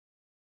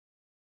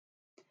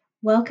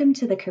Welcome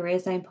to the Career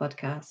Zone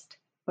podcast,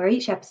 where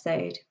each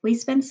episode we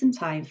spend some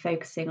time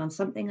focusing on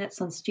something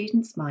that's on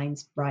students'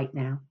 minds right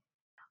now.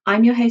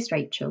 I'm your host,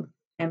 Rachel,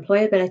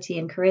 Employability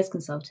and Careers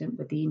Consultant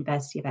with the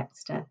University of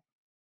Exeter.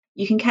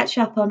 You can catch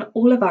up on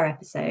all of our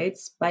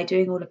episodes by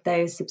doing all of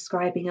those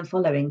subscribing and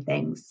following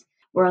things.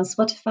 We're on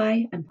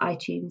Spotify and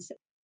iTunes.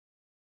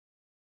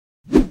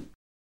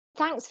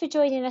 Thanks for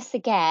joining us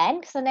again,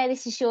 because I know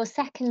this is your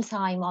second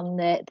time on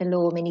the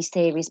Law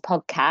Mini-Series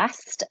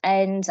podcast,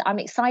 and I'm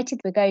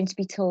excited we're going to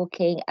be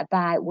talking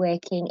about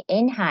working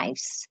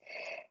in-house,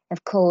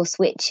 of course,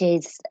 which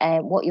is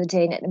what you're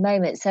doing at the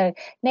moment. So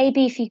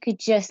maybe if you could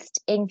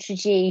just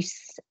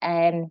introduce,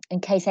 in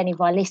case any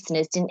of our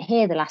listeners didn't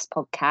hear the last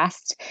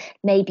podcast,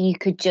 maybe you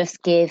could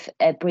just give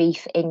a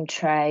brief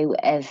intro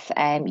of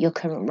your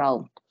current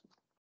role.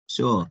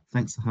 Sure.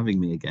 Thanks for having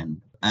me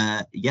again.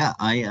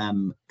 I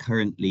am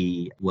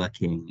currently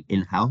working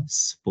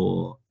in-house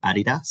for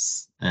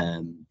Adidas,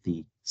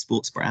 the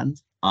sports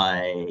brand.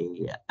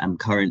 I am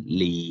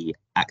currently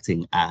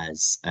acting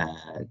as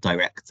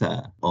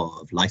director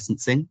of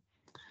licensing.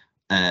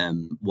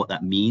 What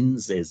that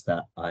means is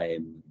that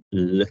I'm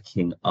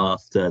looking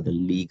after the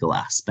legal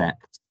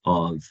aspect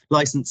of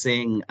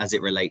licensing as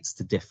it relates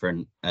to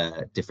different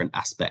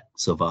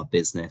aspects of our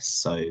business.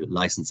 So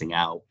licensing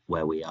out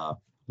where we are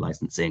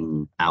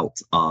licensing out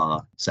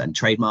our certain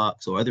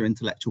trademarks or other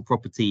intellectual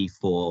property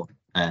for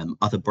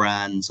other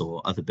brands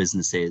or other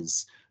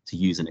businesses to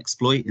use and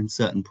exploit in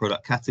certain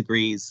product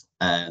categories,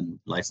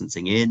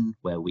 licensing in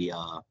where we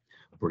are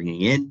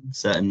bringing in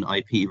certain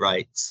IP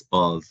rights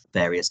of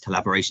various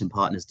collaboration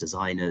partners,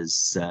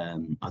 designers,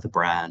 other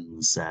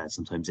brands,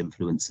 sometimes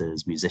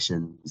influencers,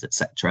 musicians,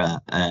 etc.,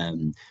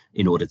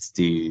 in order to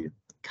do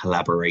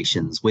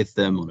collaborations with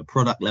them on a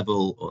product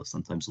level or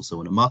sometimes also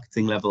on a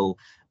marketing level.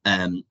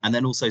 And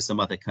then also some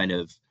other kind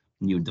of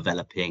new and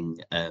developing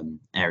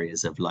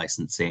areas of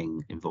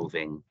licensing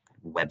involving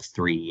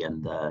Web3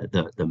 and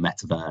the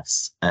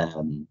metaverse.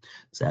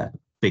 It's a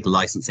big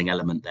licensing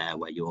element there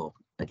where you're,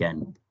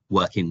 again,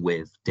 working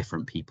with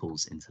different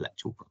people's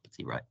intellectual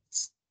property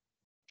rights.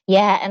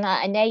 Yeah, and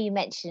I know you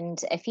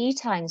mentioned a few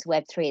times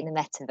Web3 in the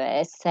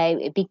metaverse, so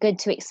it'd be good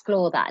to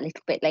explore that a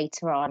little bit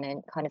later on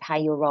and kind of how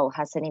your role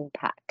has an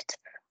impact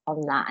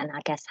on that, and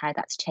I guess how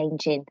that's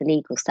changing the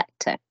legal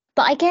sector.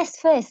 But I guess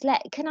first,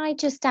 can I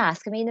just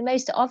ask, I mean, the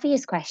most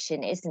obvious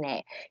question, isn't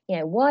it? You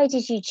know, why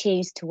did you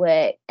choose to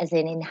work as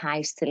an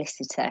in-house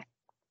solicitor?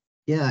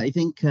 Yeah, I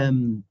think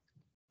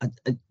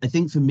I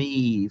think for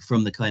me,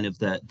 from the kind of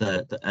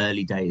the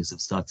early days of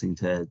starting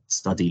to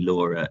study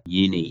law at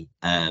uni,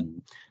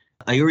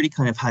 I already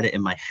kind of had it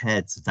in my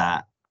head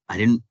that I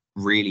didn't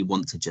really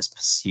want to just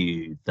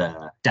pursue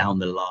the down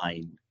the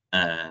line,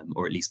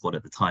 or at least what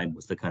at the time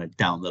was the kind of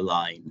down the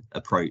line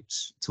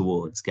approach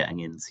towards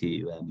getting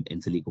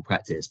into legal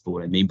practice. But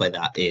what I mean by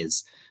that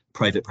is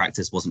private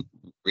practice wasn't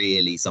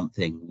really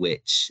something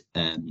which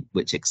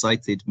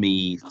excited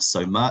me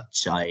so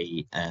much.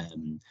 I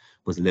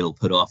was a little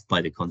put off by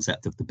the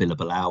concept of the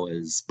billable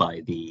hours,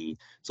 by the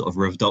sort of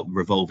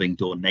revolving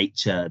door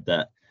nature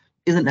that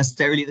isn't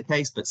necessarily the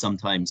case, but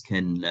sometimes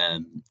can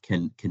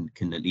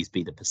at least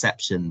be the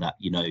perception that,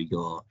 you know,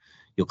 your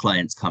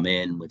clients come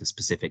in with a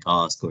specific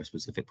ask or a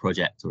specific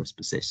project or a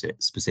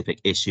specific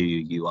issue.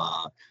 You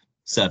are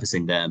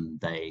servicing them,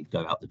 they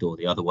go out the door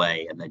the other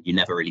way, and then you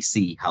never really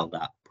see how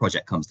that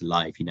project comes to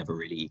life. You never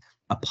really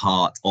a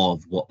part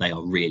of what they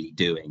are really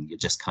doing. You're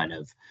just kind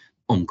of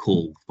on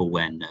call for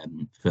when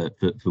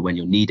for when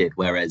you're needed.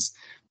 Whereas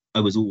I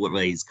was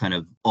always kind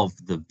of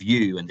the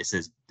view, and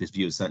this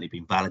view has certainly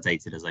been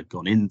validated as I've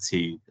gone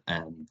into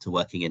to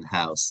working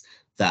in-house,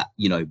 that,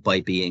 you know, by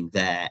being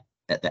there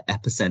at the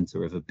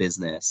epicenter of a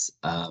business,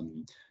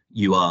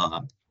 you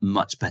are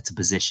much better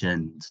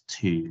positioned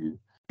to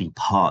be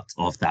part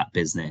of that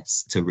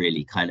business, to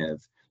really kind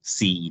of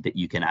see that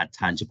you can add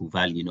tangible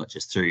value, not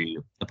just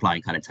through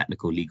applying kind of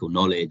technical legal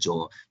knowledge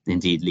or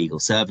indeed legal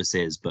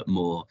services, but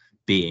more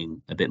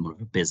being a bit more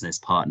of a business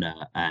partner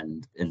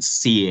and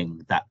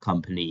seeing that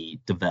company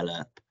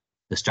develop,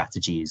 the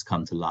strategies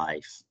come to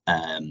life,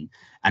 and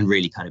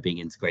really kind of being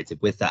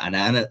integrated with that. And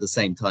at the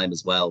same time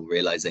as well,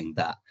 realizing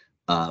that,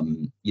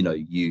 you know,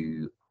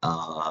 you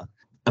are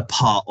a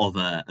part of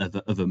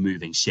a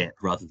moving ship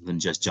rather than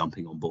just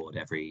jumping on board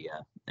every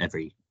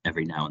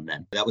now and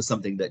then. That was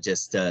something that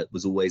just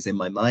was always in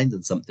my mind,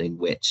 and something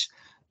which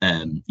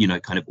you know,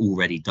 kind of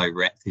already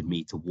directed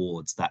me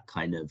towards that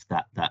kind of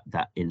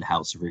that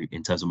in-house route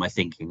in terms of my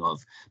thinking of,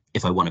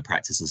 if I want to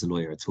practice as a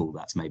lawyer at all,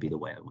 that's maybe the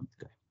way I want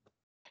to go.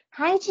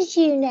 How did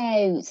you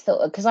know, sort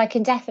of, because I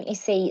can definitely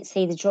see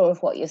the draw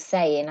of what you're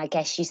saying. I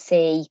guess you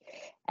see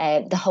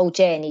the whole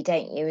journey,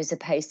 don't you, as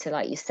opposed to,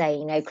 like you say,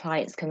 you know,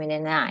 clients coming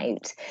in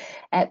and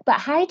out. But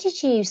how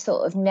did you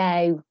sort of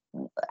know,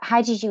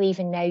 how did you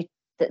even know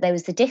that there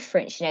was a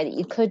difference, you know, that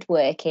you could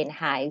work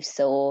in-house,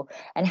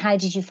 and how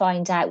did you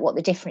find out what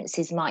the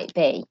differences might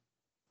be?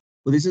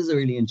 Well, this is a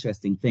really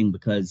interesting thing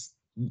because,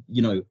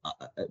 you know,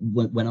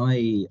 when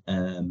I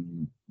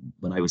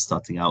was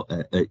starting out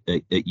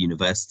at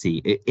university,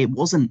 it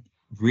wasn't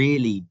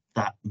really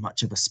that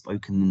much of a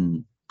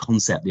spoken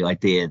concept, the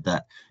idea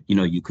that, you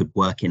know, you could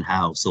work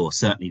in-house, or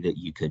certainly that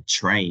you could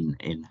train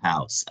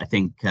in-house. I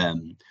think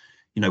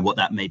you know, what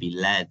that maybe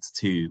led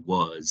to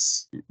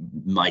was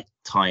my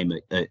time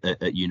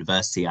at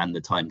university, and the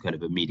time kind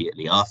of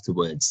immediately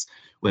afterwards,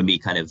 when me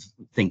kind of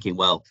thinking,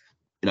 well,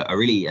 you know, I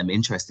really am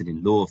interested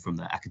in law from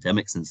the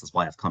academic sense. That's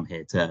why I've come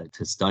here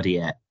to study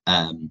it.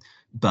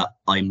 But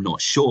I'm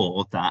not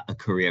sure that a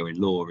career in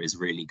law is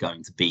really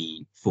going to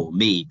be for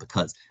me,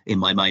 because in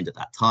my mind at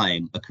that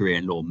time, a career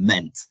in law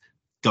meant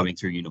going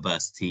through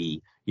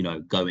university, you know,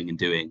 going and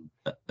doing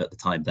at the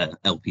time the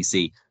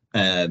LPC,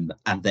 and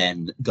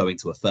then going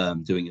to a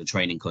firm, doing your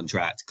training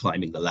contract,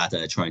 climbing the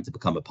ladder, trying to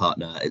become a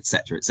partner,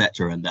 etc.,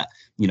 etc. And that,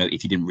 you know,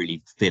 if you didn't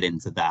really fit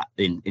into that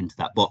into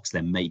that box,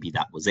 then maybe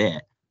that was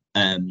it.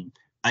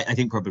 I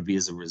think probably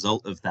as a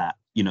result of that,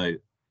 you know,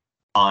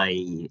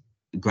 I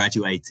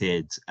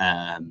graduated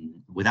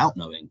without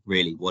knowing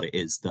really what it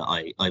is that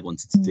I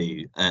wanted to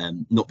do,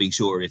 not being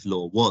sure if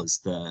law was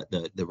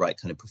the right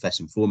kind of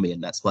profession for me.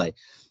 And that's why,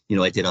 you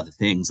know, I did other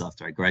things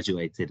after I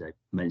graduated. I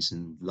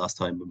mentioned last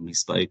time when we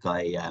spoke,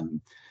 I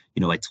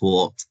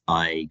taught.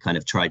 I kind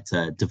of tried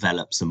to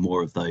develop some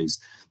more of those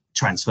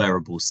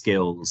transferable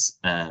skills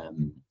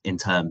in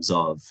terms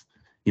of,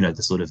 you know,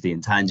 the sort of the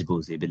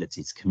intangibles, the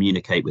ability to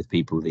communicate with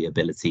people, the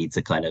ability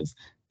to kind of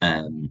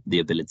the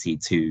ability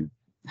to,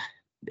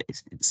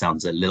 it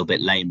sounds a little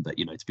bit lame, but,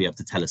 you know, to be able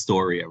to tell a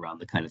story around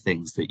the kind of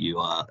things that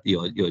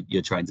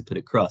you're trying to put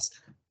across.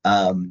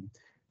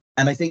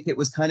 And I think it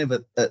was kind of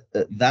at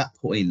that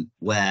point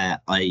where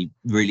I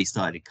really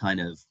started kind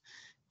of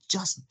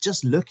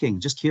just looking,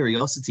 just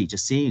curiosity,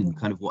 just seeing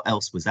kind of what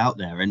else was out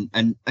there.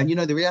 And you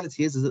know, the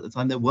reality is at the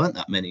time there weren't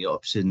that many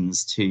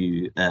options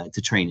to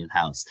train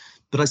in-house,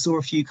 but I saw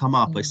a few come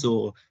up. I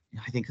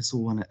think I saw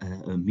one at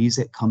a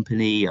music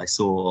company. I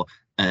saw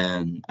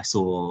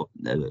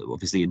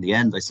obviously in the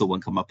end I saw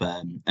one come up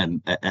at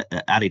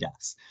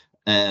Adidas,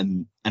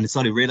 and I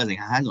started realizing,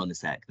 hang on a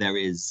sec, there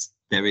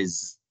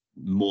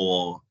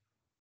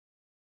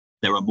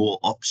are more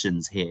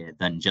options here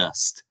than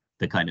just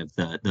the kind of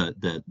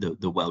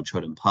the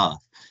well-trodden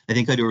path. I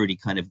think I'd already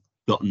kind of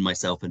gotten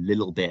myself a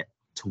little bit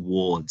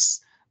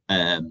towards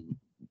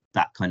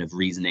that kind of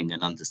reasoning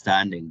and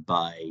understanding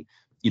by,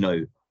 you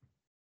know,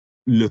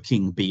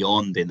 looking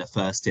beyond in the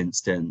first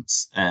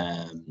instance,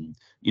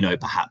 you know,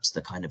 perhaps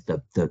the kind of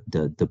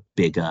the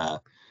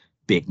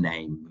big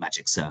name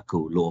magic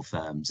circle law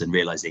firms, and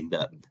realizing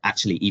that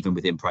actually even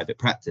within private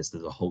practice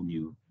there's a whole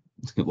new,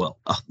 well,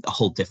 a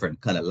whole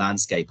different kind of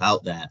landscape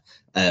out there.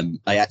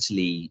 I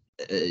actually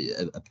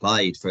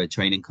applied for a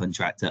training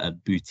contract at a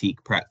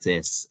boutique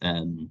practice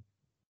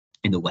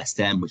in the West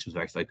End, which was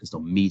very focused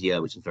on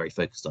media, which was very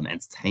focused on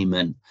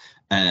entertainment,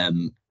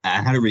 and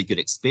had a really good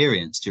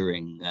experience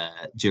during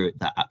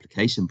that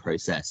application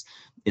process.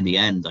 In the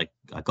end,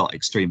 I got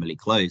extremely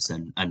close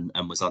and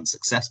was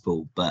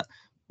unsuccessful. But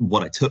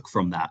what I took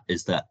from that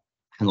is that,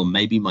 hang on,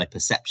 maybe my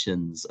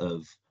perceptions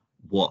of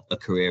what a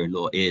career in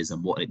law is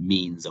and what it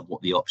means and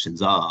what the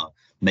options are,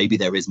 maybe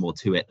there is more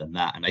to it than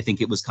that. And I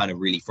think it was kind of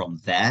really from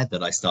there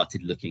that I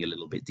started looking a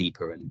little bit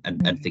deeper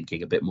and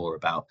thinking a bit more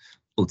about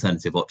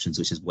alternative options,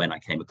 which is when I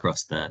came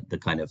across the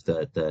kind of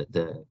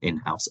the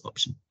in-house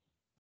option.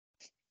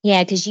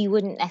 Yeah, because you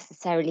wouldn't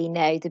necessarily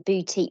know the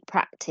boutique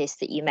practice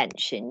that you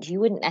mentioned. You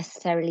wouldn't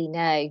necessarily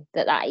know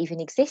that even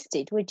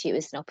existed, would you,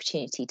 as an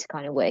opportunity to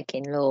kind of work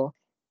in law?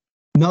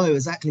 No,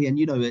 exactly. And,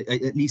 you know,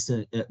 at least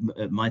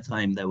at my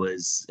time, there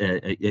was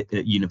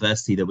at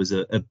university, there was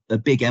a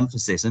big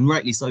emphasis, and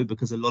rightly so,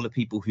 because a lot of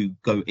people who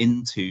go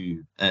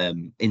into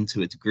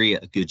a degree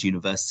at a good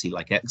university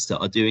like Exeter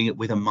are doing it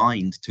with a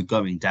mind to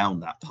going down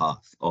that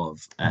path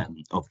of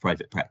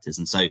private practice.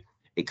 And so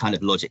it kind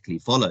of logically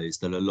follows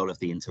that a lot of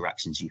the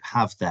interactions you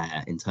have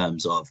there in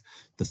terms of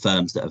the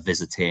firms that are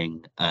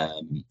visiting,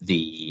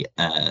 the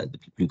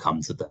people who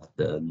come to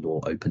the law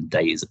open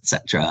days,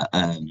 etc.,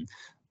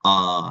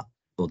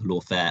 or the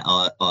law fair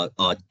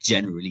are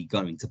generally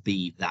going to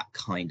be that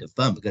kind of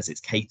firm, because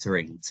it's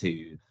catering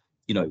to,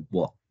 you know,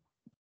 what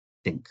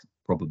I think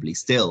probably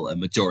still a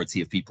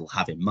majority of people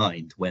have in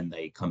mind when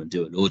they come and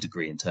do a law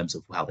degree in terms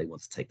of how they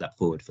want to take that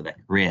forward for their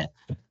career.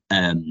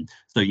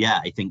 So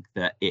yeah, I think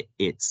that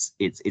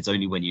it's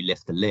only when you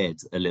lift the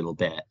lid a little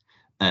bit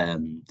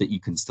that you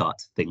can start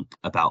to think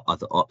about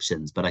other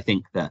options. But I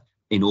think that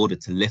in order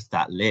to lift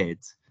that lid,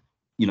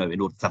 you know,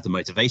 in order to have the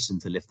motivation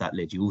to lift that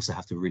lid, you also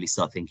have to really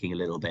start thinking a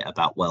little bit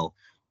about, well,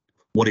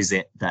 what is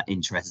it that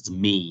interests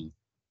me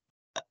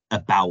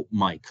about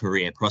my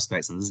career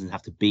prospects? And it doesn't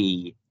have to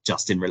be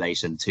just in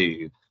relation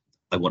to,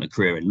 I want a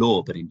career in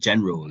law, but in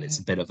general, it's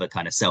a bit of a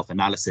kind of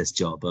self-analysis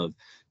job of,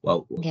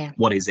 well,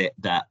 what is it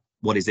that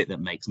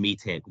makes me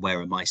tick?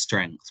 Where are my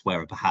strengths?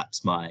 Where are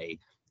perhaps my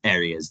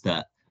areas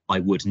that I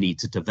would need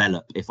to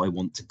develop if I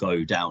want to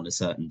go down a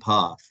certain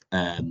path?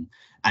 And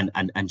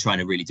trying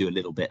to really do a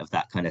little bit of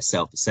that kind of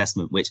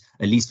self-assessment, which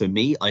at least for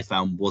me, I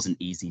found wasn't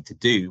easy to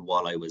do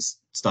while I was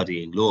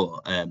studying law.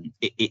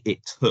 It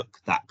took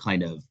that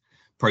kind of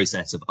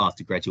process of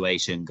after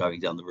graduation going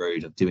down the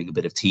road of doing a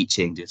bit of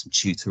teaching, doing some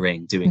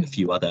tutoring, doing a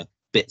few other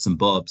bits and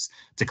bobs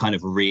to kind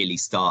of really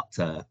start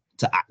to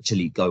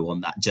actually go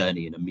on that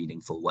journey in a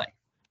meaningful way.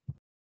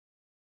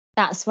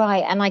 That's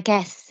right. And I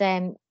guess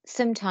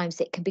sometimes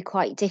it can be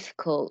quite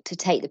difficult to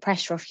take the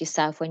pressure off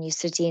yourself when you're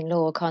studying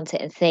law, can't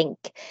it? And think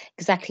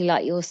exactly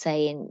like you're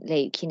saying,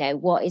 Luke, you know,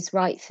 what is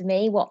right for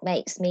me, what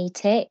makes me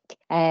tick.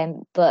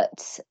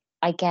 But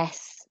I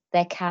guess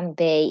there can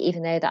be,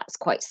 even though that's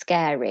quite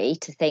scary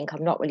to think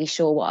I'm not really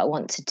sure what I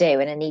want to do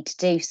and I need to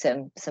do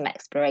some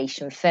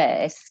exploration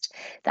first,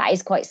 that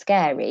is quite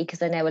scary,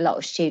 because I know a lot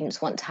of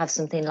students want to have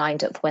something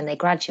lined up for when they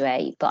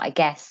graduate. But I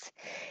guess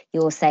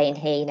you're saying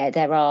here, you know,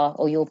 there are,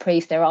 or you'll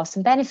prove there are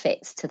some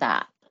benefits to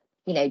that,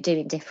 you know,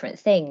 doing different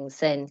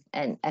things and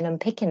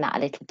unpicking that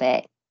a little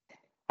bit.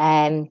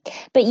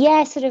 But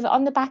yeah, sort of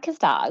on the back of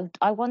that,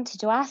 I wanted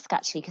to ask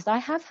actually, because I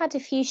have had a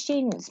few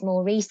students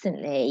more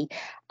recently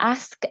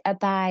ask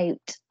about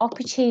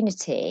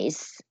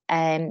opportunities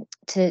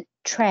to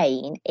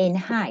train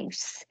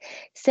in-house.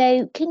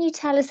 So can you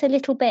tell us a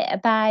little bit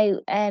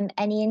about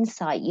any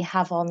insight you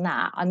have on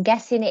that? I'm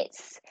guessing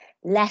it's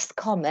less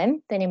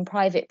common than in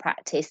private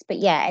practice, but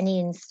yeah,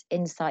 any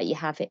insight you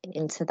have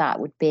into that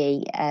would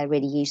be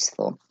really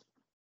useful.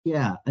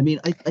 Yeah, I mean,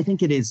 I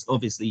think it is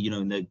obviously, you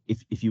know,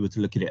 if you were to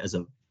look at it as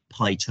a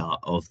pie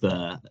chart of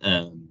the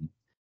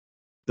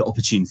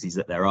opportunities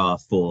that there are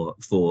for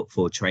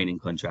training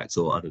contracts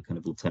or other kind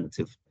of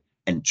alternative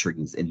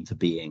entries into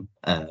being,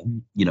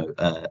 you know,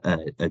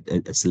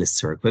 a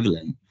solicitor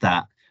equivalent,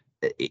 that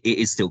it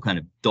is still kind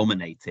of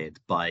dominated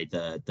by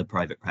the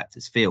private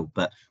practice field.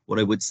 But what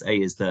I would say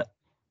is that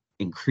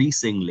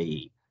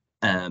increasingly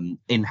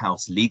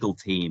in-house legal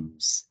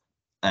teams,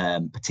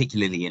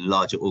 particularly in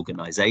larger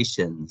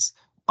organizations,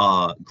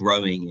 are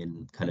growing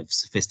in kind of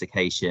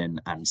sophistication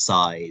and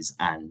size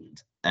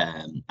and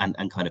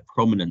kind of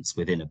prominence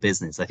within a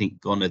business. I think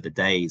gone are the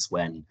days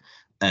when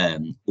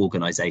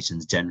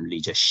organizations generally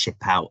just ship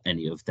out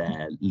any of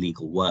their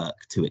legal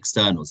work to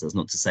externals. That's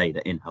not to say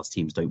that in-house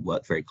teams don't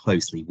work very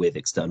closely with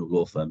external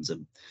law firms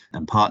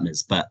and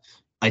partners, but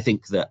I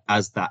think that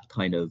as that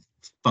kind of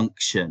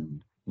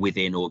function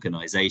within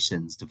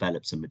organizations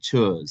develops and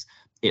matures,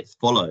 it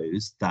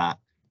follows that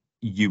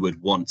you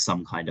would want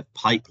some kind of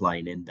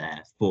pipeline in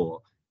there for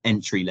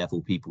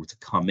entry-level people to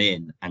come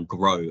in and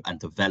grow and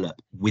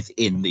develop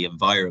within the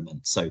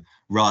environment. So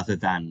rather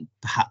than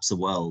perhaps a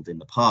world in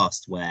the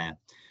past where,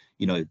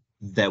 you know,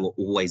 there were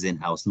always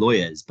in-house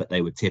lawyers, but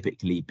they would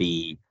typically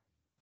be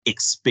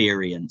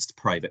experienced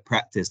private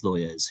practice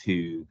lawyers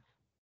who,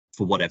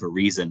 for whatever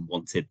reason,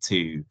 wanted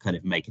to kind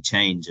of make a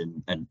change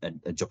and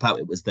drop out.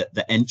 It was that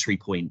the entry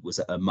point was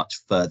a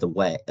much further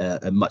way,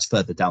 much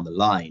further down the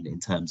line in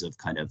terms of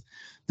kind of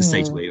the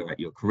stage where you're at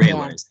your career. Yeah.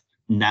 Whereas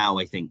now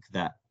I think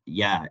that,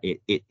 yeah,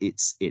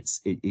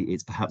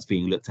 it's perhaps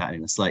being looked at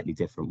in a slightly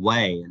different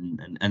way,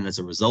 and as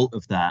a result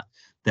of that,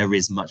 there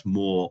is much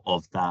more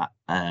of that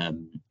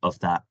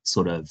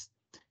sort of,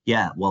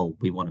 yeah, well,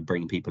 we want to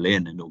bring people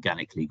in and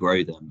organically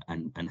grow them,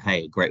 and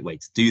hey, a great way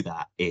to do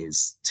that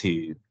is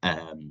to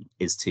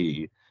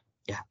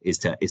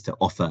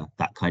offer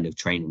that kind of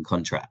training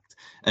contract.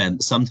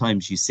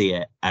 Sometimes you see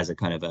it as a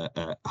kind of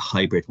a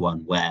hybrid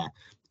one where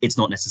it's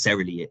not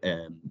necessarily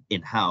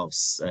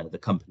in-house, the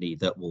company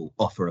that will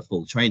offer a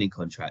full training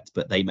contract,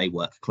 but they may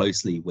work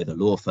closely with a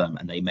law firm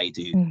and they may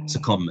do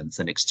secondments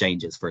and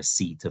exchanges for a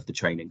seat of the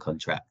training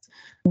contract,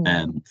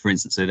 for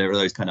instance. So there are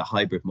those kind of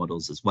hybrid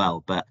models as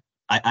well. But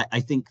I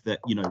think that,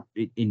 you know,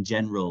 in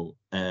general,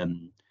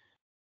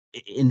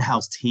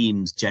 in-house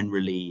teams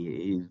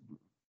generally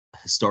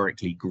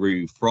historically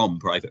grew from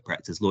private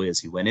practice lawyers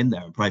who went in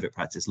there. And private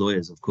practice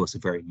lawyers, of course, are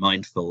very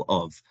mindful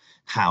of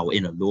how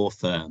in a law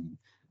firm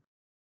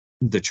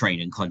the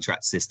training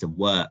contract system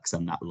works,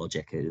 and that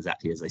logic is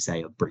exactly as I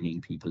say, of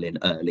bringing people in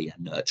early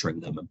and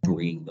nurturing them and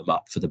bringing them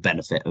up for the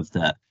benefit of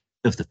the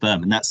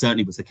firm. And that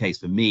certainly was the case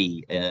for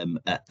me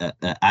at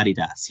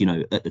Adidas. You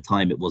know, at the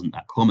time it wasn't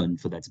that common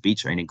for there to be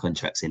training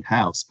contracts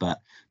in-house,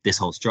 but this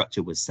whole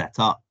structure was set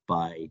up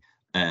by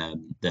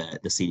the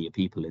senior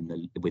people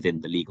within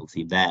the legal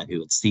team there,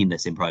 who had seen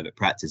this in private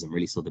practice and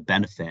really saw the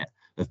benefit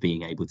of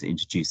being able to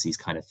introduce these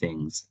kind of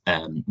things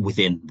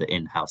within the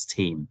in-house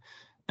team.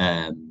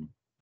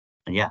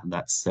 And yeah,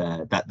 that's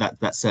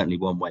certainly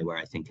one way where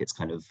I think it's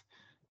kind of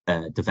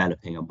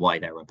developing, and why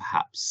there are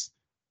perhaps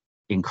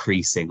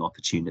increasing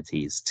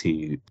opportunities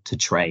to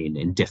train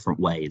in different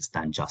ways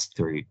than just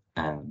through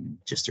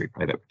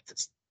private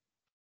practice.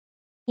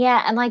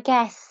 Yeah, and I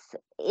guess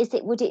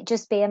would it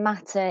just be a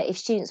matter, if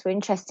students were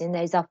interested in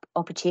those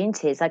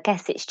opportunities, I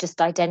guess it's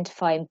just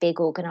identifying big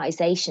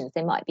organisations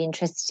they might be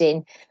interested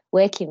in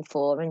working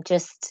for, and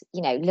just,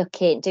 you know,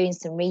 doing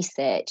some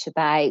research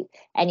about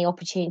any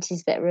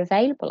opportunities that are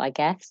available, I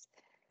guess.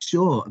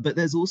 Sure, but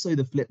there's also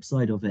the flip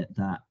side of it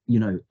that, you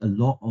know, a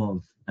lot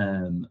of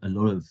a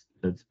lot of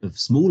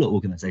smaller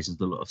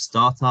organizations, a lot of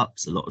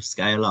startups, a lot of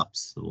scale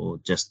ups, or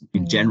just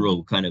in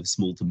general kind of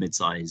small to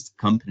mid-sized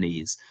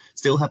companies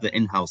still have their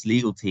in-house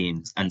legal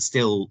teams and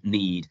still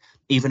need,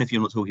 even if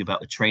you're not talking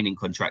about a training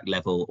contract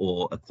level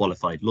or a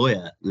qualified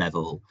lawyer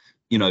level,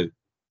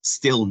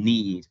 still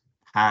need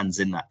hands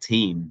in that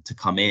team to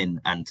come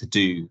in and to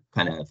do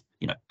kind of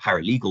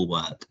paralegal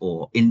work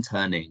or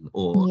interning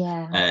or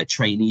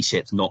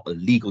traineeships, not a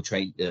legal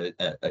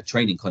a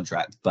training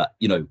contract, but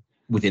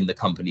within the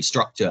company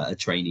structure, a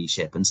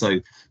traineeship. And so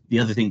the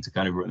other thing to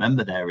kind of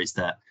remember there is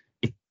that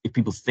if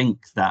people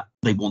think that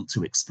they want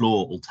to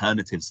explore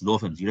alternatives to law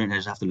firms, you don't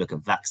just have to look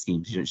at VAC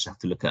schemes. You don't just have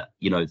to look at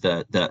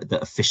the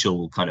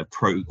official kind of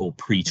pro or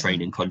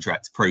pre-training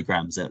contract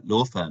programs at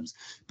law firms,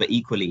 but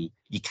equally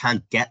you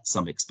can get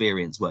some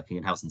experience working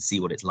in-house and see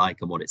what it's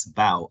like and what it's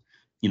about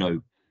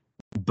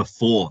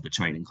before the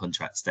training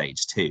contract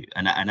stage too.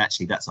 And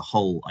actually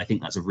I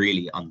think that's a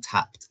really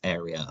untapped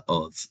area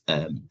of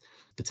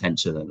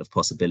potential and of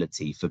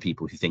possibility for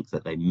people who think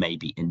that they may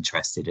be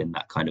interested in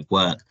that kind of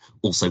work,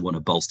 also want to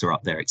bolster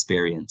up their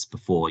experience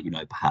before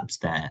perhaps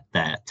they're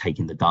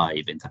taking the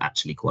dive into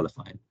actually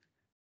qualifying.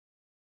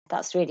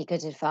 That's really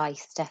good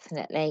advice,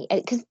 definitely.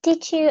 Because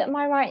am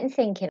I right in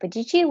thinking, but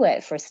did you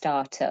work for a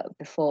startup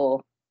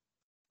before?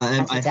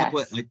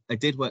 I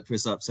did work for a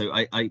startup. So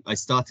I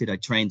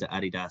trained at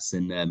Adidas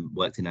and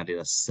worked in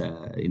Adidas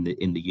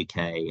in the UK,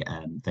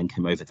 and then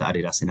came over to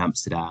Adidas in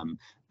Amsterdam,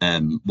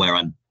 where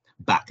I'm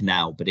back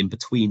now. But in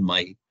between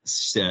my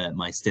stints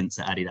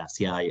at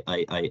Adidas,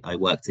 I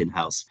worked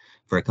in-house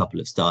for a couple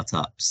of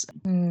startups.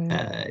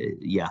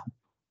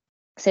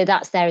 So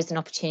that's there as an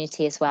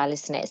opportunity as well,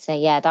 isn't it? So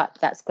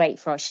that's great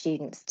for our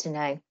students to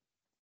know.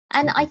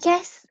 And I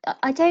guess,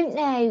 I don't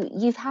know,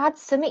 you've had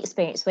some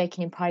experience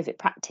working in private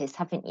practice,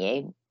 haven't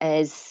you,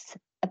 as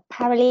a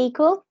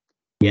paralegal?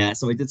 Yeah,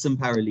 so I did some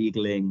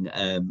paralegaling,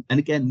 and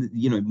again,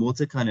 more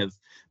to kind of,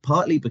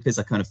 partly because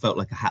I kind of felt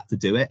like I had to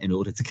do it in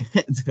order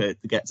to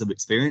get some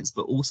experience,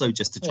 but also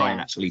just to try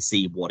and actually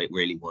see what it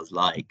really was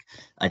like.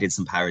 I did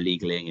some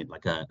paralegaling in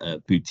like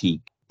a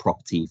boutique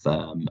property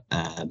firm.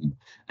 I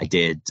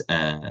did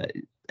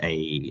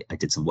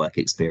some work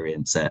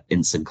experience at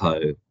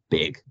Inson&Co,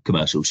 big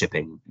commercial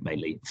shipping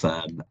mainly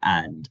firm,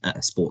 and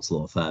a sports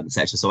law firm,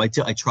 etc. So I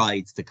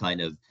tried to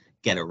kind of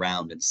get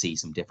around and see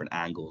some different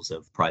angles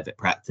of private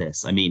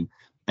practice. I mean,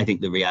 I think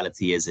the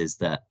reality is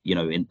that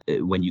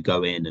when you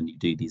go in and you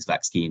do these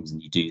VAC schemes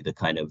and you do the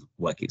kind of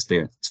work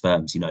experience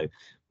firms,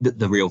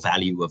 the real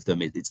value of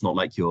them is, it's not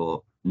like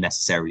you're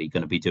necessarily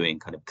going to be doing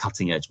kind of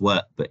cutting edge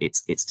work, but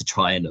it's to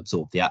try and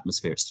absorb the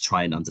atmosphere. It's to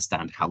try and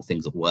understand how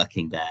things are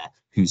working there,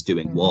 who's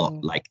doing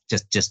what, like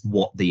just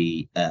what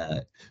the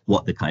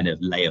kind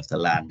of lay of the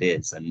land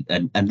is, and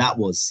that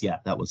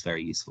was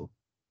very useful.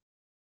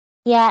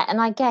 Yeah, and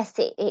I guess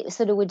it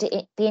sort of would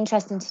be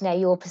interesting to know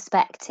your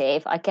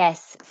perspective, I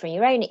guess, from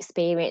your own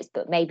experience,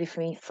 but maybe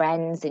from your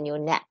friends and your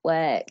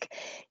network.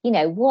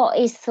 What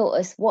are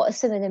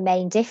some of the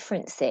main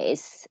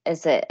differences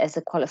as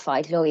a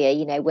qualified lawyer,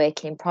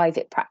 working in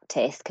private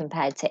practice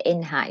compared to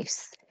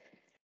in-house?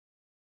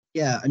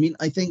 Yeah, I mean,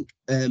 I think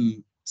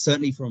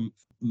certainly from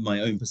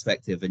my own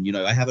perspective, and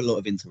I have a lot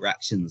of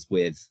interactions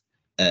with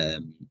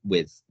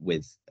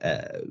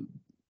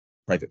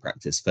private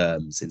practice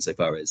firms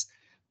insofar as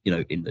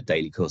in the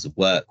daily course of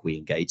work, we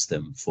engage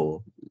them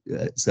for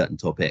certain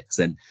topics.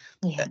 And,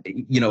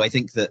 I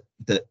think that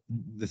the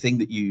thing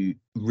that you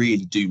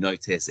really do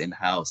notice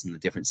in-house and the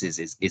differences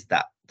is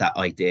that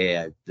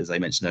idea, as I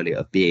mentioned earlier,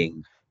 of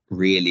being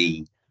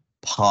really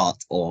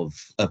part of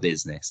a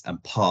business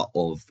and part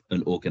of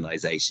an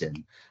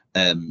organization.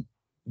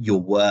 Your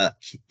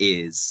work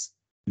is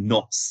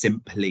not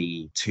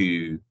simply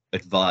to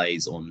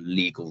advise on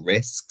legal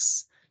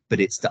risks, but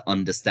it's to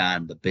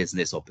understand the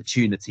business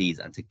opportunities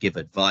and to give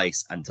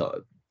advice and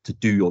to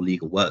do your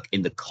legal work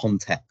in the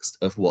context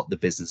of what the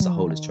business as a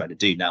whole is trying to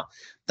do. Now,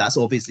 that's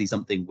obviously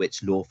something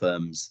which law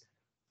firms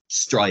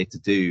strive to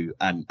do,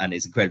 and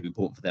it's incredibly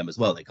important for them as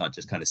well. They can't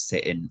just kind of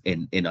sit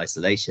in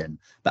isolation.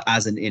 But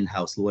as an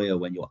in-house lawyer,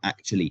 when you're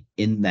actually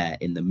in there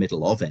in the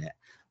middle of it,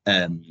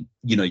 there's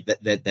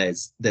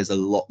a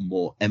lot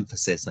more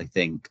emphasis, I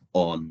think,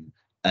 on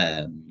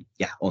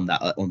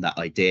that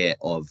idea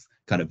of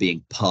kind of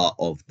being part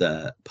of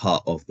the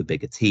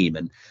bigger team,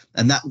 and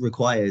that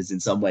requires in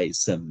some ways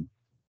some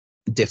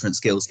different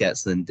skill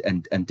sets and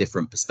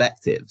different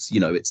perspectives.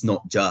 It's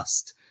not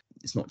just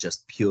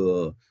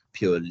pure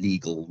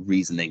legal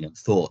reasoning and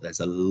thought.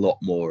 There's a lot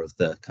more of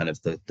the kind of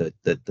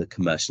the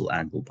commercial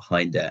angle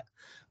behind it.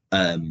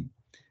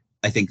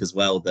 I think as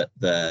well that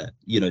the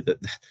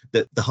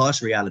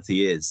harsh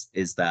reality is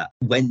that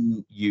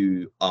when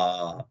you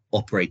are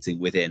operating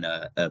within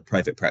a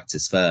private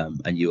practice firm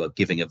and you are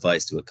giving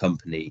advice to a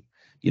company,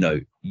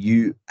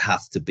 you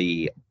have to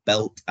be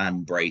belt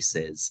and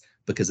braces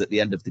because at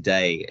the end of the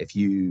day, if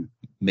you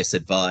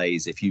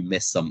misadvise, if you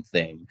miss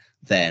something,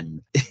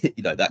 then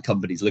that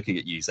company's looking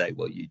at you saying,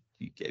 well, you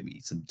gave me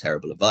some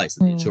terrible advice,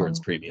 and the insurance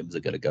premiums are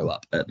going to go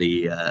up at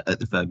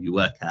the firm you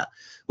work at.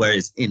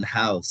 Whereas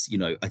in-house,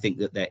 I think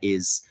that there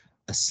is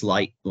a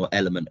slight more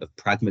element of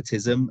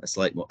pragmatism, a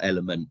slight more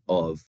element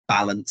of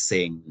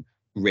balancing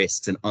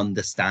risks and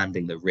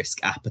understanding the risk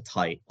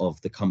appetite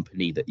of the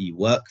company that you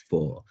work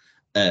for.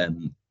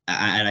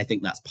 And I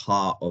think that's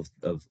part of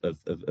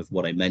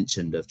what I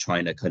mentioned, of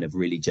trying to kind of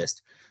really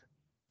just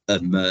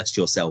immerse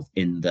yourself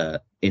in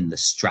the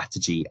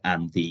strategy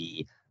and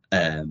the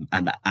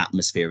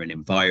atmosphere and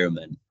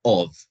environment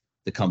of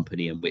the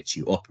company in which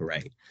you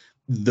operate.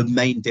 The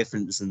main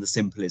difference, and the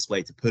simplest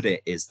way to put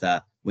it, is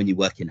that when you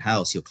work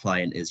in-house, your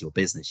client is your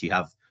business. You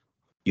have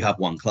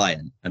one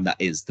client, and that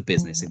is the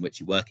business in which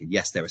you work in.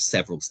 Yes, there are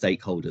several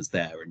stakeholders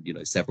there,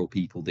 and several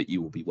people that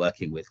you will be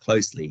working with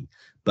closely,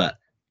 but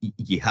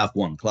you have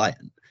one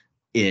client.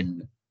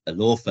 In a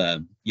law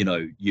firm,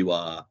 you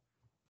are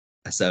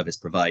a service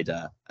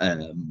provider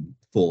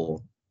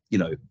for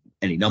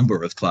any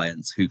number of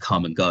clients who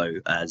come and go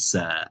as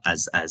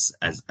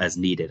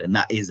needed, and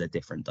that is a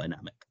different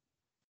dynamic.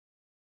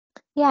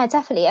 Yeah,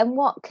 definitely.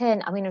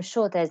 And I'm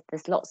sure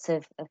there's lots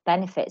of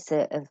benefits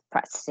of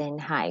practicing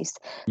in-house,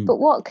 but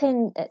what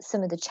can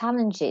some of the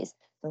challenges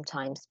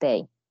sometimes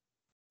be?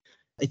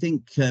 I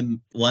think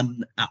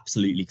one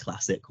absolutely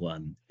classic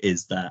one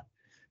is that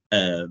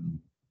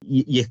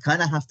you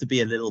kind of have to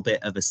be a little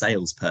bit of a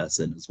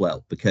salesperson as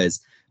well, because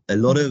a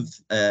lot of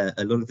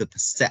the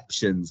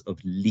perceptions of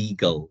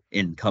legal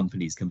in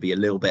companies can be a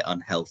little bit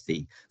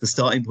unhealthy. The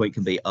starting point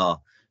can be,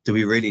 do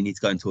we really need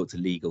to go and talk to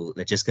legal?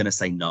 They're just going to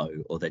say no,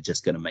 or they're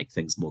just going to make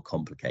things more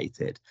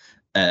complicated.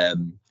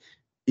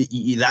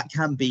 That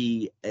can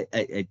be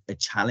a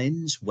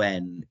challenge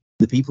when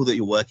the people that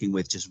you're working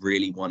with just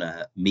really want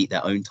to meet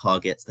their own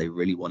targets. They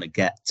really want to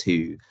get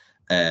to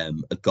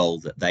a goal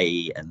that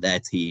they and their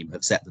team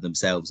have set for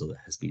themselves, or that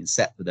has been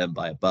set for them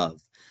by above.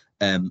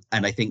 And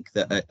I think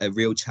that a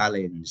real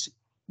challenge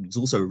is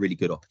also a really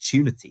good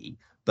opportunity,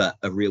 but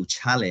a real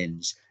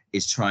challenge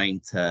is trying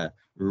to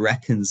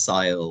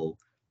reconcile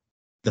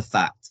the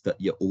fact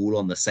that you're all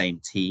on the same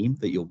team,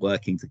 that you're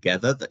working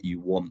together, that you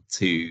want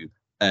to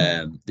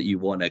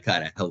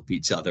kind of help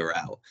each other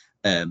out,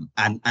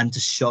 and to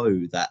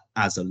show that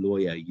as a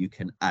lawyer you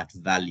can add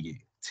value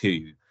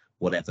to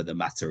whatever the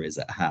matter is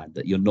at hand,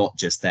 that you're not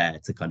just there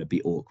to kind of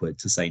be awkward,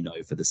 to say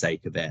no for the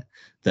sake of it,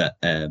 that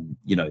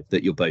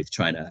that you're both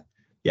trying to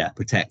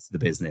protect the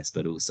business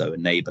but also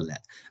enable it.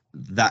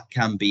 That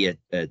can be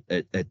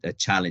a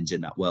challenge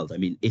in that world. I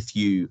mean, if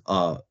you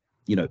are,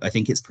 I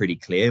think it's pretty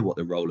clear what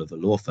the role of a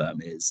law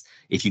firm is.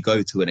 If you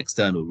go to an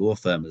external law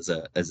firm as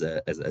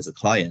a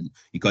client,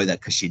 you go there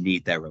because you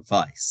need their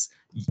advice.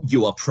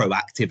 You are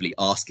proactively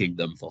asking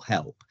them for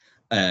help.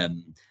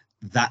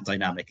 That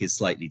dynamic is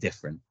slightly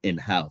different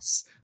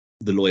in-house.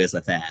 The lawyers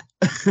are there,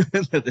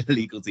 the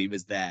legal team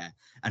is there,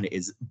 and it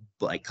is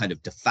like kind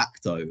of de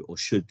facto, or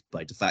should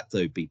by de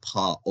facto be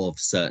part of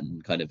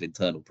certain kind of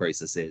internal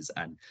processes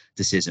and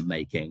decision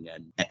making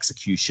and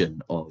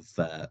execution of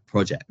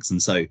projects.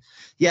 And so,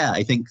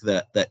 I think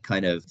that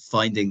kind of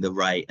finding the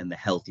right and the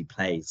healthy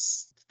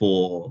place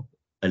for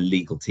a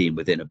legal team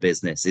within a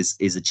business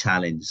is a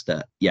challenge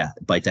that,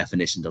 by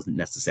definition, doesn't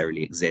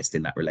necessarily exist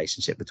in that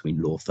relationship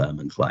between law firm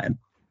and client.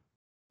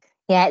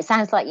 Yeah, it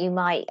sounds like you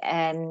might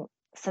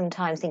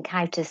sometimes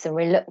encounter some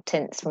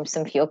reluctance from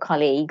some of your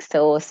colleagues,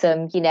 or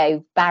some,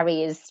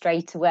 barriers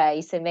straight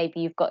away. So maybe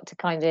you've got to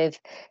kind of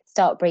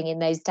start bringing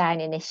those down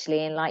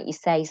initially, and, like you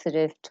say, sort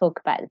of talk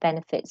about the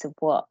benefits of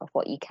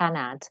what you can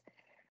add.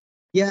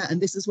 Yeah,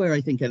 and this is where I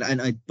think, and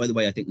I, by the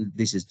way, I think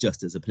this is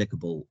just as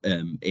applicable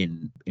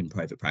in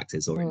private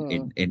practice or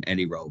in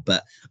any role.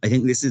 But I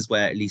think this is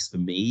where, at least for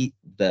me,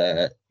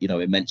 I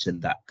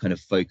mentioned that kind of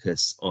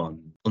focus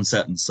on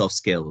certain soft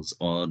skills,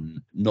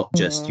 on not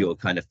just your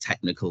kind of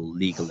technical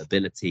legal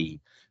ability,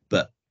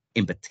 but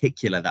in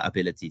particular that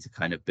ability to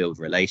kind of build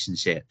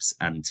relationships,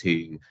 and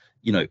to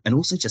and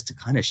also just to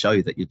kind of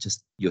show that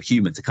you're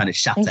human, to kind of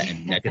shatter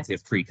any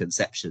negative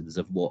preconceptions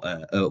of what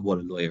a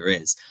lawyer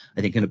is.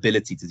 I think an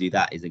ability to do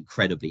that is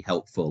incredibly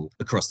helpful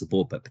across the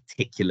board, but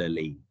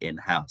particularly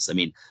in-house. I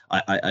mean,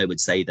 I would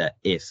say that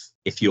if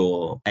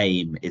your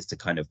aim is to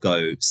kind of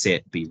go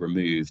sit, be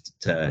removed,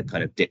 to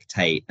kind of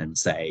dictate and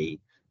say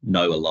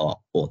no a lot,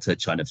 or to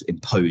kind of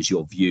impose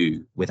your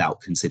view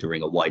without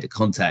considering a wider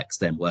context,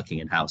 then working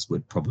in-house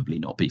would probably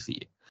not be for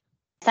you.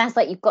 Sounds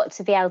like you've got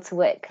to be able to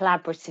work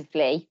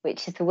collaboratively,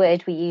 which is a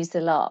word we use a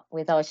lot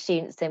with our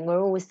students. And we're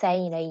always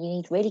saying, you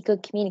need really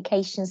good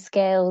communication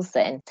skills,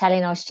 and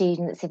telling our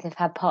students, if they've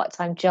had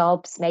part-time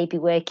jobs, maybe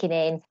working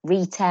in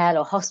retail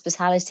or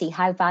hospitality,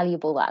 how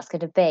valuable that's going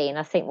to be. And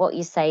I think what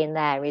you're saying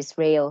there is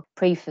real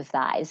proof of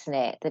that, isn't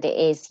it?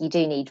 That you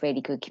do need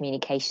really good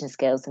communication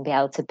skills and be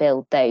able to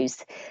build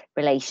those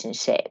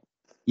relationships.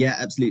 Yeah,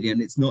 absolutely.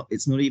 And it's not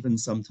even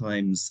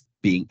sometimes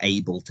being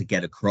able to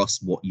get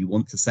across what you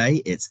want to say.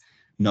 It's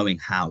knowing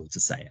how to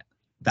say it.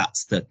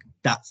 That's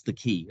the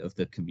key of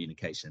the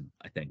communication,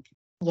 I think.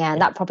 Yeah,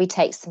 and that probably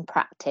takes some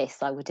practice,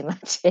 I would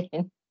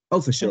imagine. Oh,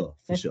 for sure.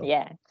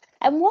 Yeah.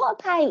 And what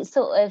about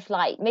sort of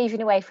like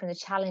moving away from the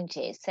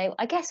challenges? So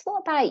I guess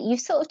what about, you've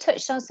sort of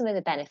touched on some of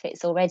the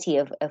benefits already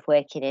of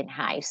working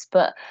in-house,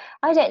 but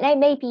I don't know,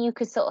 maybe you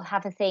could sort of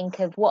have a think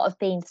of what have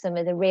been some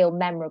of the real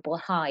memorable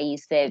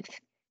highs of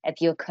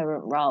your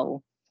current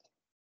role.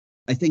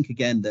 I think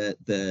again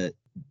the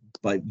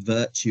by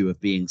virtue of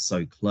being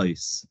so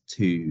close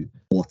to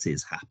what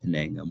is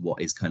happening and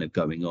what is kind of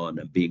going on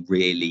and being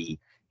really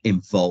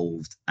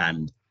involved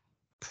and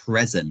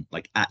present,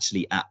 like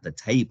actually at the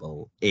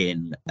table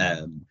in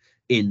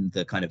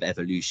the kind of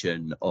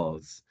evolution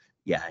of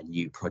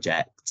new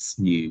projects,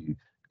 new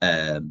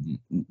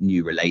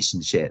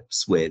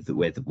relationships with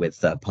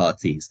third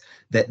parties,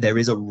 that there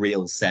is a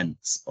real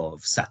sense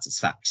of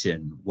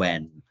satisfaction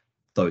when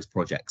those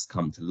projects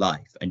come to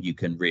life and you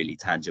can really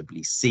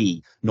tangibly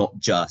see not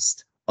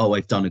just, oh,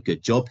 I've done a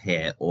good job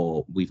here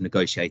or we've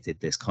negotiated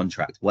this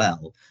contract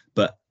well,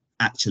 but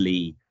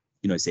actually,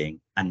 you know, seeing,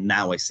 and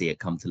now I see it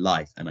come to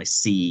life and I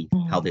see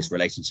how this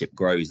relationship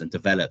grows and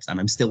develops, and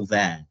I'm still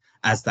there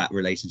as that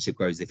relationship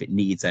grows. If it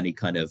needs any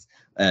kind of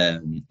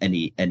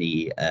any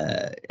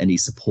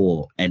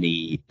support,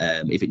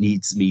 if it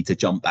needs me to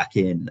jump back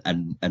in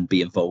and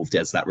be involved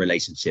as that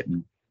relationship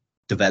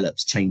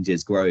develops,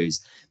 changes,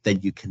 grows, then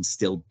you can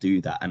still do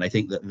that. And I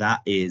think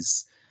that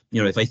is,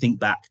 you know, if I think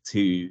back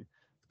to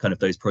kind of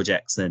those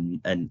projects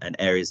and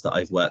areas that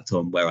I've worked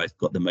on where I've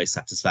got the most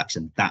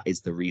satisfaction, that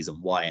is the reason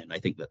why. And I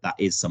think that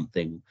is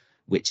something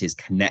which is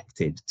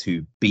connected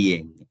to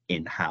being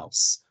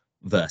in-house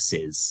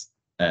versus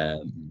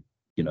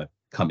you know,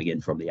 coming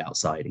in from the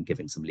outside and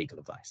giving some legal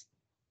advice.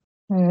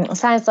 It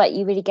sounds like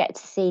you really get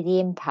to see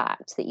the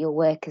impact that your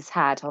work has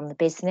had on the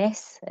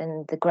business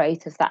and the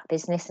growth of that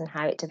business and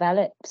how it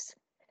develops.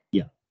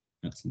 Yeah,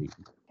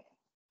 absolutely.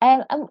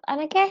 And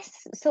I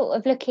guess sort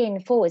of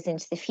looking forwards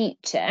into the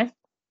future,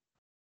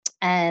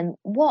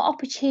 what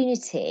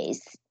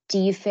opportunities do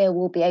you feel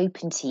will be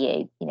open to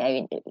you, you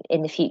know,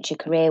 in the future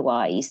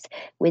career-wise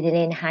with an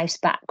in-house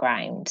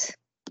background?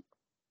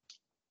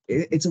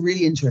 It's a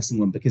really interesting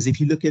one, because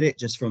if you look at it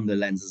just from the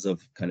lenses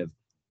of kind of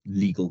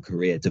legal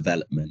career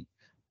development,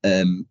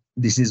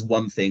 this is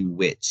one thing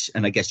which,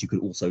 and I guess you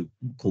could also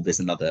call this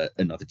another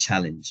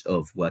challenge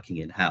of working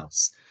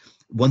in-house.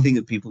 One thing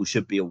that people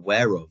should be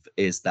aware of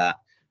is that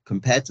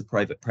compared to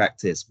private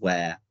practice,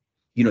 where,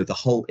 you know, the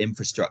whole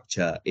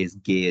infrastructure is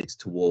geared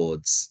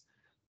towards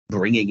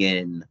bringing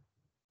in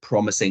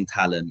promising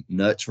talent,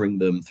 nurturing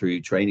them through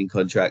training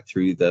contract,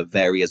 through the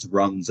various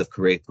rungs of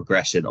career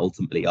progression,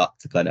 ultimately up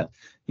to kind of,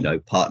 you know,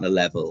 partner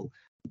level.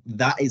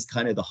 That is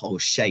kind of the whole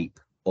shape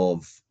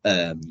of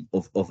a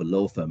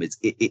law firm.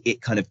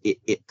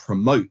 It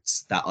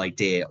promotes that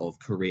idea of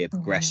career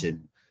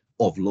progression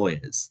of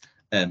lawyers,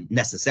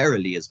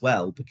 necessarily as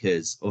well,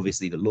 because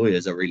obviously the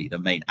lawyers are really the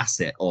main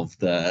asset of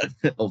the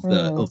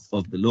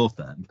law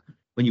firm.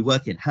 When you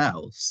work in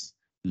house,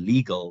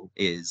 legal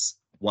is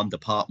one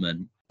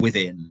department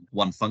within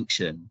one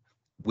function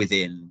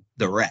within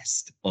the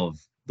rest of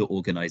the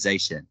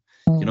organization.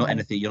 You're not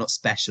anything, you're not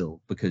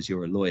special because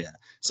you're a lawyer.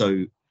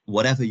 So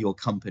whatever your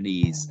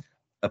company's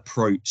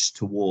approach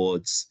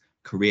towards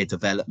career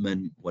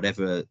development,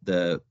 whatever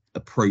the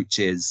approach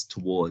is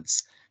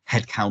towards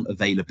headcount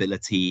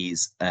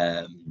availabilities,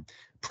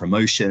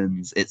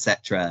 promotions,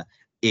 etc.,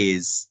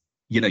 is,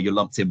 you know, you're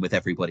lumped in with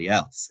everybody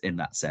else in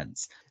that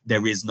sense.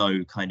 There is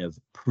no kind of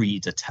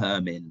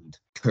predetermined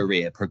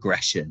career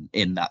progression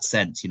in that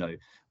sense. You know,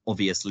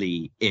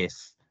 obviously,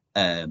 if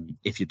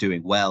you're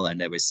doing well and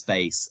there is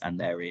space and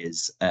there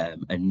is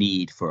a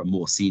need for a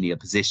more senior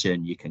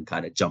position, you can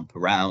kind of jump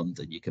around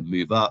and you can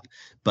move up.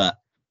 But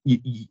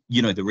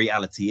you know, the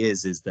reality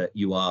is that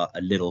you are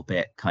a little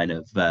bit kind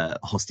of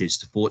hostage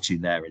to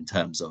fortune there in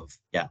terms of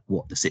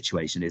what the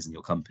situation is in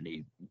your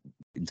company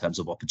in terms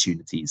of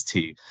opportunities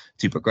to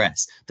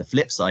progress. The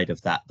flip side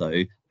of that,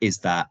 though, is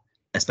that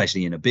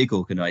especially in a big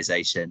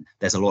organization,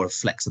 there's a lot of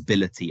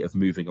flexibility of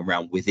moving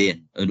around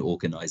within an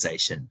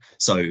organization.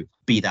 So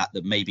be that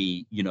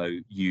maybe, you know,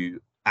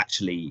 you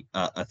actually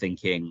are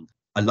thinking,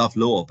 I love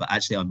law, but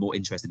actually I'm more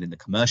interested in the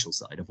commercial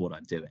side of what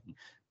I'm doing.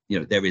 You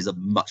know, there is a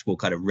much more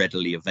kind of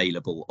readily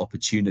available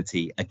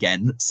opportunity,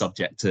 again,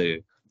 subject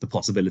to the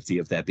possibility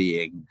of there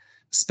being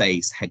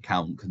space,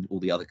 headcount, and all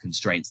the other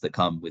constraints that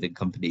come within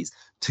companies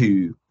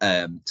to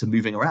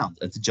moving around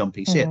and to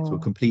jumping ship to a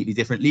completely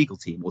different legal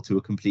team or to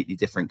a completely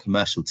different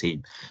commercial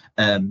team.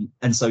 And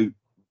so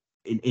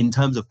in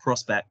terms of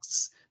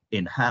prospects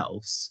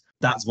in-house,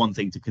 that's one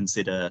thing to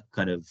consider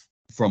kind of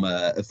from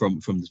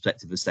the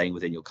perspective of staying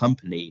within your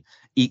company.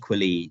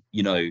 Equally,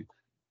 you know,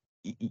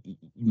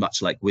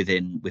 much like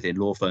within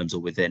law firms or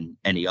within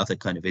any other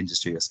kind of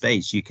industry or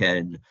space, you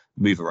can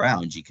move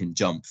around, you can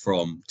jump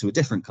to a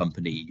different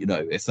company, you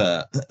know, if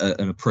an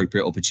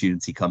appropriate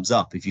opportunity comes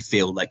up. If you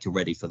feel like you're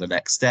ready for the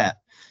next step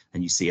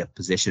and you see a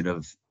position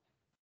of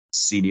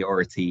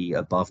seniority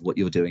above what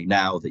you're doing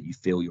now that you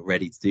feel you're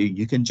ready to do,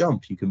 you can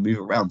jump, you can move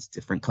around to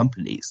different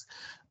companies.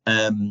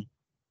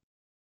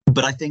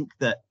 But I think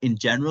that in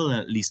general, and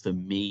at least for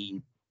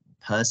me,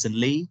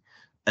 personally,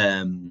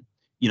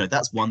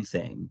 that's one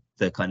thing,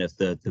 the kind of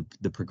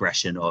the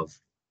progression of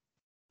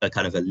a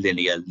kind of a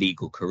linear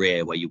legal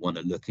career where you want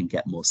to look and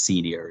get more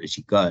senior as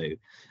you go.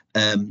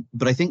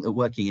 But I think that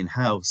working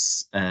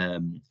in-house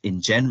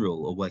in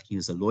general, or working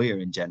as a lawyer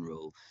in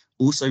general,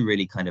 also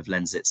really kind of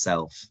lends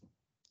itself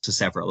to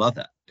several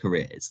other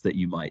careers that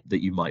you might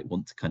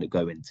want to kind of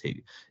go into.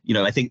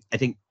 I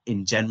think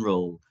in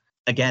general,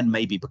 again,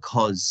 maybe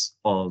because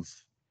of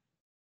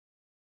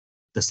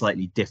the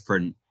slightly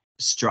different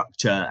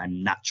structure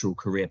and natural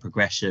career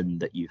progression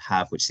that you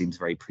have, which seems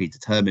very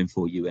predetermined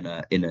for you in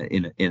a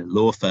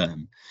law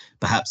firm,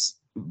 perhaps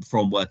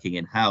from working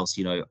in-house,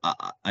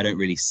 I don't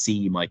really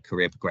see my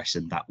career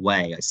progression that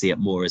way. I see it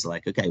more as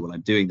like, okay, well,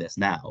 I'm doing this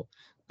now.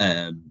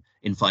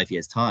 In 5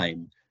 years'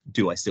 time,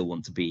 do I still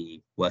want to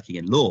be working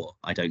in law?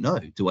 I don't know.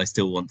 Do I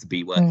still want to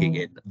be working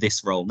in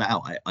this role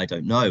now? I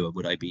don't know. Or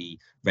would I be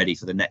ready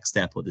for the next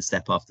step or the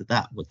step after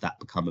that? Would that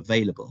become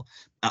available?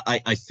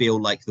 I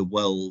feel like the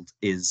world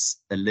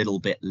is a little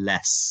bit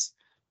less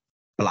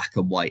black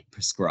and white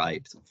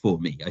prescribed for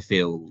me. I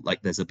feel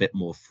like there's a bit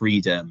more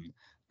freedom.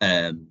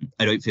 I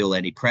don't feel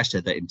any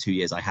pressure that in 2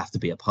 years I have to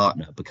be a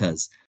partner,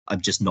 because I'm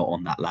just not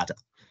on that ladder.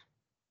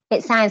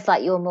 It sounds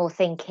like you're more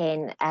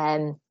thinking,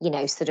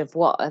 sort of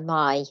what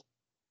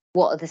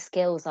are the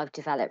skills I've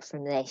developed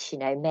from this?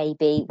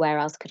 Maybe where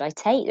else could I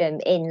take them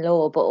in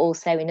law, but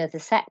also in other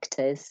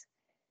sectors?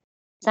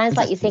 Sounds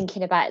like you're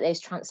thinking about those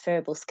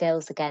transferable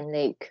skills again,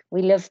 Luke.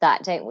 We love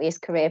that, don't we, as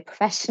career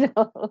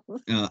professionals?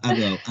 Well,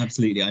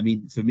 absolutely. I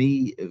mean, for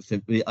me,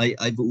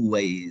 I've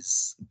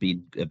always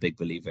been a big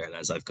believer, and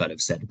as I've kind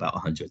of said about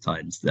 100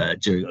 times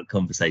during our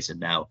conversation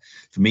now,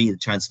 for me, the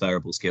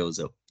transferable skills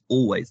are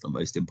always the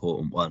most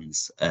important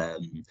ones.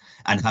 And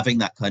having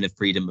that kind of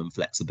freedom and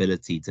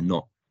flexibility to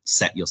not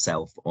set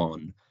yourself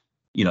on,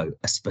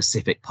 a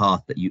specific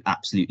path that you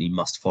absolutely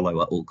must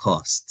follow at all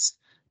costs.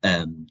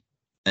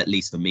 At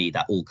least for me,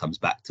 that all comes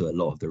back to a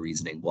lot of the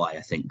reasoning why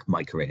I think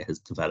my career has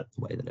developed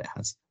the way that it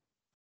has.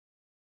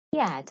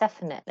 Yeah,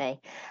 definitely.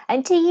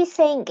 And do you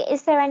think,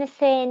 is there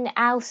anything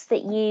else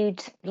that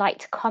you'd like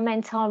to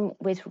comment on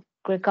with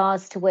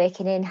regards to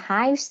working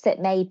in-house that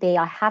maybe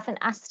I haven't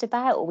asked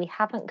about or we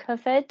haven't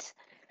covered?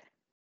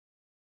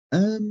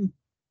 No,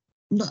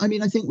 I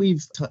mean, I think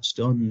we've touched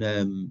on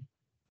a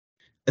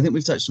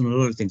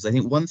lot of things. I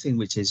think one thing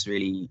which is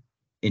really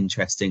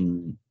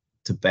interesting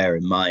to bear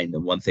in mind,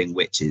 and one thing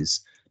which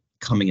is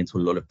coming into a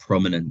lot of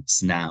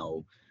prominence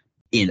now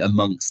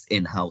amongst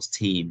in-house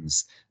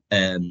teams,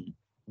 again,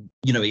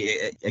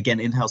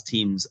 in-house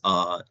teams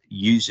are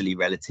usually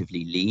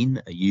relatively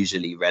lean, are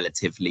usually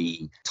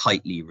relatively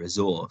tightly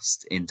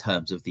resourced in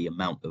terms of the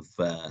amount of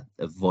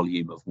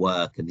volume of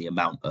work and the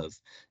amount of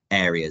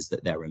areas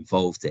that they're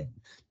involved in.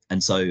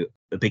 And so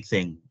a big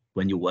thing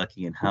when you're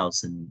working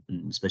in-house, and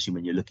especially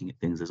when you're looking at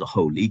things as a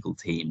whole legal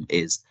team,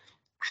 is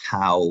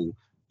how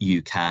you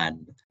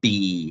can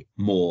be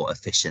more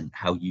efficient,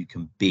 how you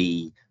can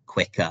be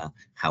quicker,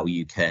 how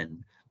you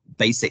can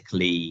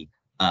basically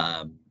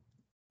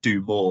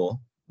do more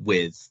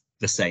with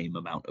the same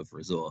amount of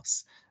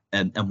resource.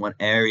 And one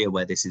area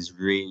where this is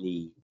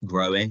really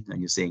growing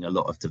and you're seeing a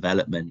lot of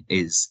development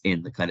is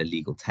in the kind of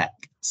legal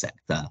tech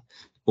sector,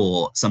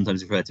 or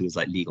sometimes referred to as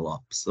like legal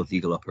ops or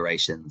legal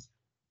operations.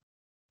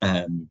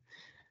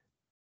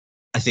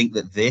 I think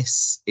that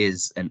this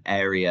is an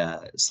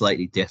area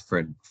slightly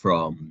different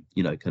from,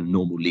 kind of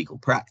normal legal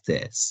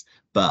practice,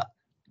 but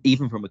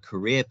even from a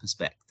career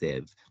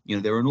perspective,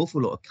 there are an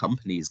awful lot of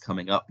companies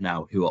coming up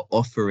now who are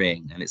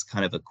offering, and it's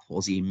kind of a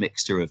quasi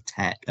mixture of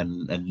tech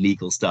and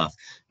legal stuff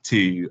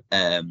to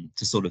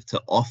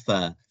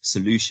offer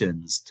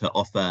solutions, to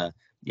offer,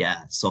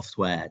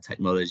 software,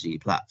 technology,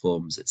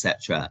 platforms,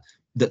 etc.,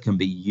 that can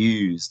be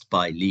used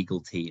by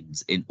legal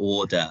teams in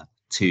order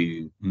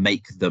to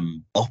make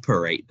them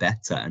operate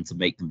better and to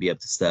make them be able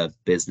to serve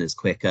business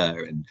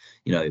quicker and,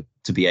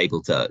 to be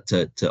able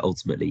to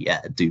ultimately,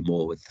 do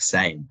more with the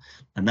same.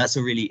 And that's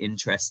a really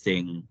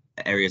interesting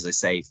area, as I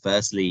say,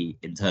 firstly,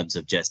 in terms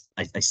of just,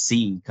 I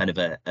see kind of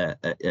a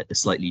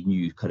slightly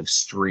new kind of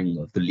string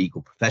of the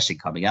legal profession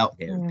coming out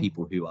here, of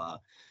people who are,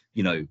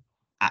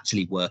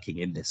 actually working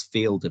in this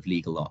field of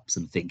legal ops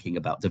and thinking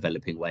about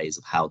developing ways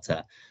of how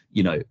to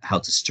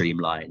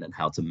streamline and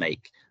how to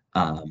make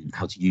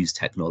how to use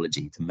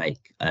technology to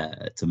make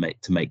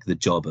the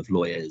job of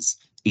lawyers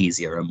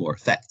easier and more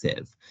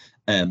effective.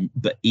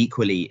 But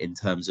equally, in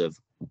terms of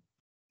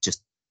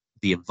just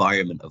the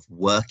environment of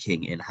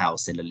working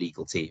in-house in a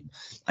legal team,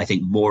 I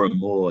think more and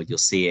more you're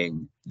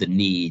seeing the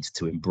need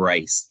to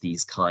embrace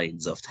these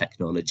kinds of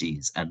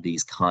technologies and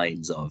these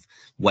kinds of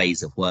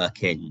ways of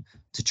working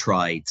to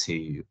try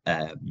to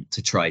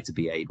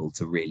be able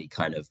to really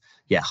kind of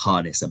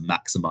harness and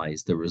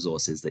maximize the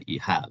resources that you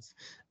have.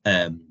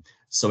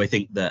 So I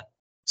think that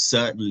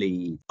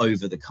certainly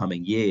over the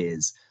coming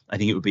years, I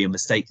think it would be a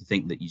mistake to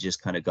think that you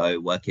just kind of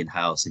go work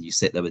in-house and you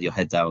sit there with your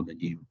head down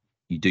and you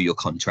do your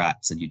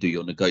contracts and you do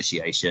your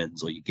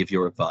negotiations, or you give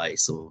your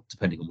advice, or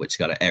depending on which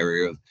kind of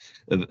area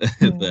of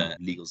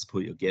legal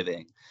support you're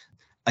giving.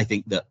 I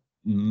think that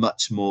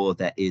much more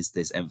there is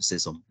this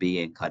emphasis on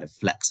being kind of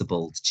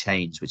flexible to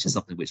change, which is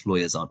something which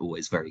lawyers aren't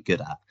always very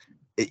good at.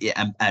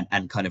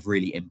 And kind of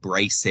really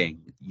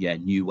embracing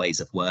new ways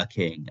of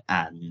working,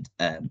 and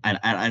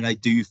I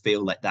do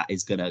feel like that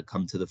is going to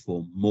come to the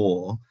fore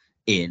more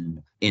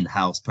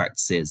in-house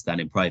practices than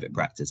in private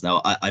practice.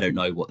 Now, I don't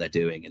know what they're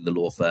doing in the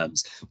law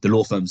firms. The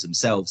law firms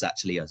themselves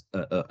actually are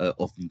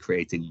often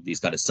creating these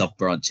kind of sub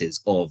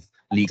branches of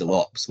legal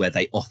ops where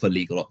they offer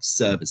legal ops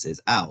services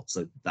out.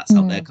 So that's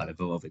how they're kind of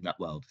evolving that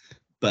world.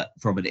 But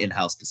from an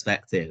in-house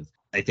perspective,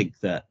 I think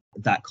that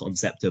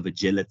concept of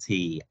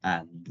agility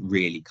and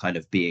really kind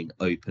of being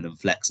open and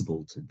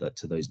flexible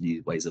to those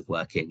new ways of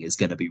working is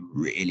going to be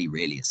really,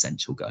 really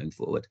essential going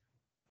forward.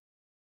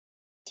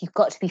 You've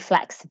got to be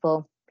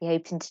flexible, be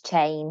open to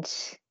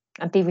change,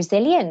 and be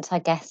resilient, I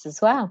guess,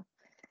 as well.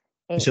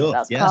 Sure,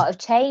 that's part of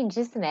change,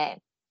 isn't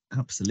it?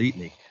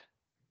 Absolutely.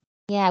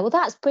 Yeah, well,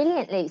 that's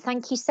brilliant, Luke.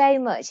 Thank you so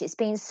much. It's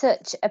been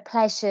such a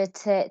pleasure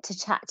to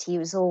chat to you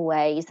as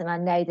always, and I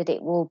know that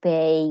it will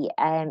be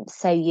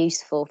so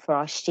useful for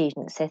our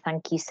students. So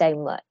thank you so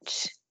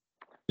much.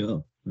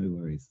 Sure, no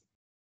worries.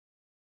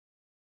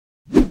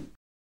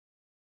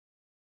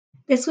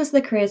 This was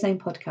the Career Zone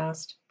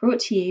podcast, brought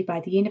to you by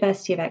the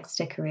University of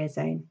Exeter Career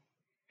Zone.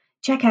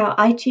 Check out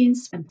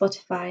iTunes and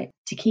Spotify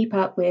to keep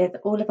up with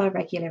all of our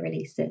regular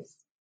releases.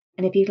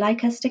 And if you'd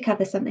like us to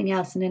cover something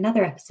else in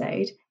another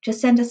episode,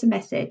 just send us a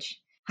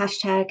message,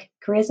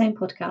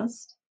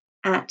 #CareerZonePodcast,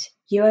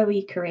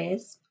 @UOE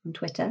Careers on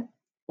Twitter,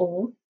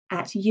 or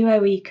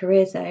 @UOE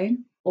Career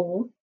Zone,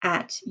 or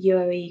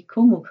 @UOE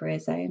Cornwall Career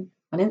Zone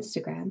on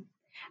Instagram,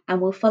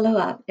 and we'll follow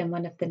up in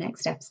one of the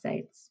next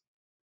episodes.